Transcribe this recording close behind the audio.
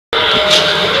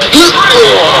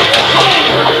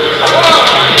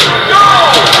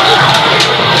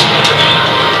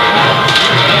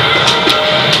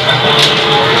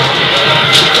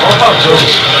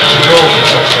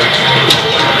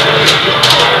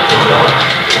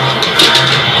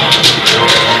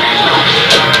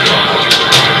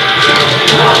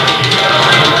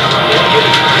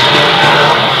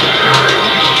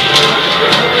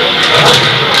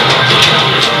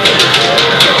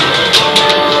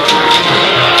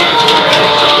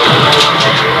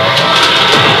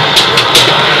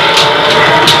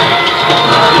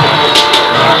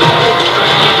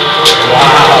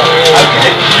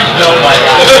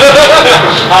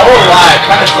I won't lie, I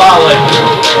kind of saw like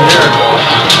a miracle.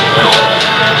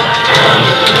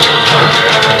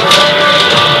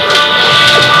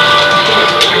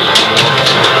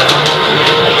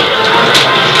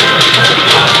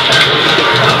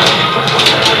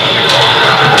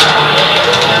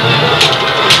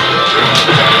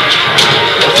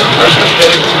 This impression's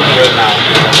getting too good now.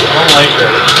 I don't like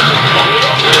it.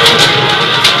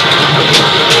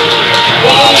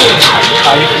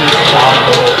 How you can stop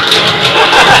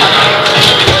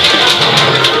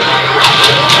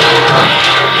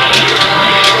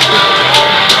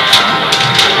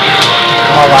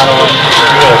Oh, Lanowen,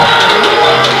 good.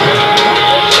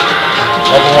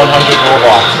 Level 100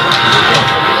 robots.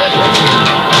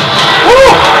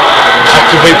 Woo!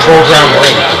 Activate program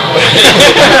ring.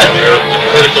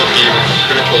 Critical team.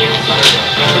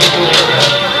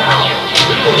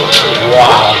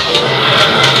 Wow.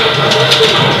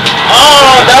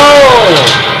 Oh no!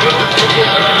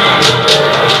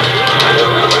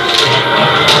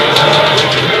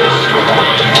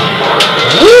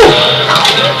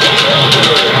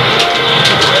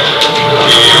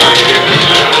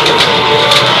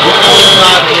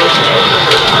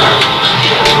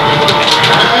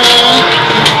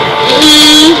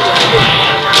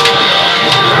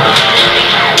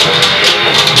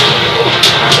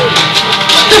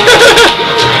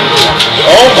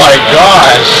 Oh my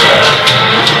gosh!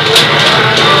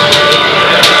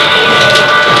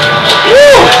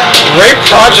 Woo! Great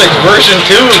project version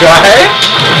 2, guys!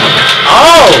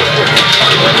 Oh!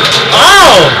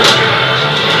 Oh!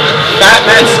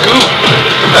 Batman scoop!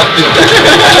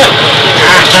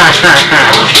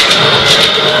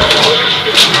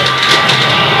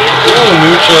 Ooh,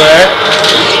 neutral there.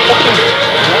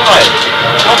 What?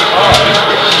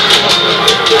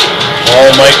 Oh,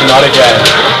 Mikey, not again.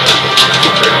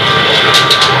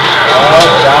 Oh,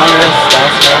 down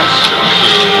smash.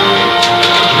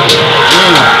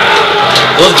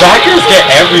 Those backers get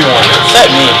everyone,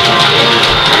 except me.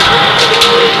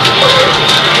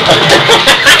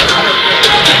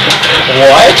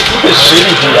 What?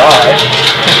 Shitty DI.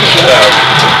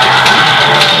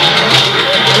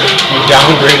 You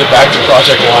downgraded back to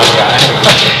Project 1, guy.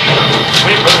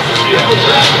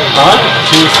 Huh?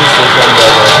 2 sisters, 1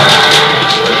 brother.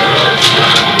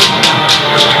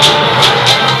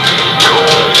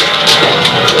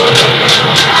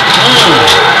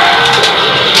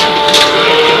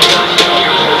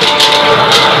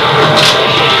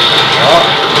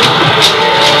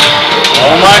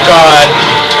 Oh my god!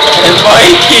 And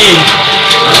Mikey!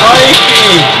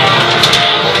 Mikey!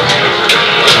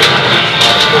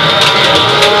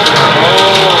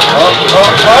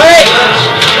 Wait!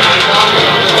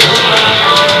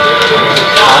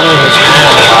 Following his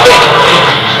hand.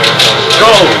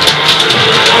 Go!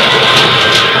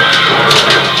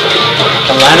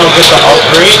 Can Lano get the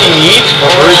upgrade he needs for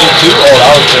version 2? Oh,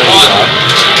 that was very tough.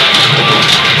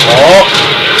 Oh!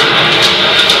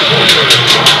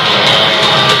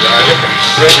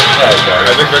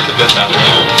 I think Rick did that.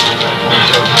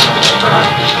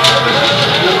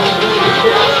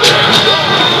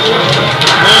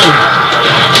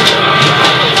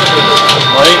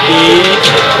 Mikey!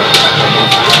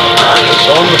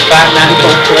 Show him the fat man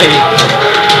don't play.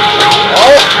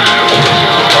 Oh!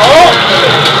 Oh!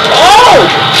 Oh!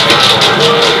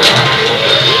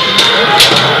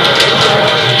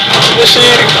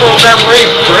 Initiating program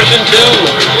rape, version 2.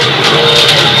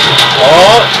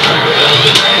 Oh!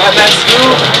 Batman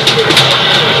scoop!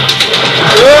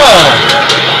 Oh!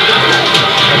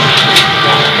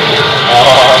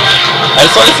 I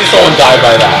just want to see someone die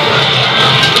by that.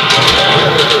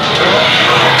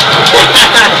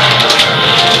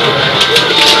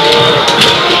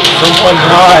 Someone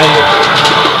die!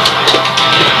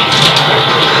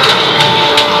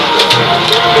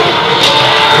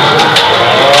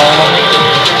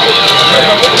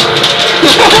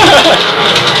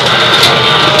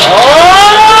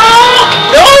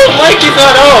 Mikey's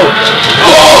not out!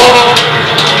 Oh!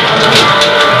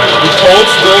 He's hold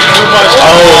still too much.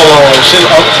 Oh, should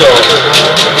up tilt.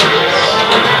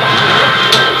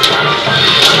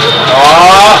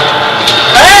 Ah!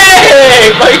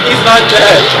 Hey! Mikey's not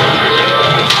dead.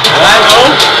 And I know.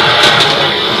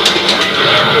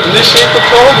 Initiate the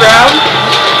program.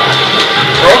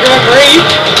 Program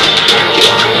ready.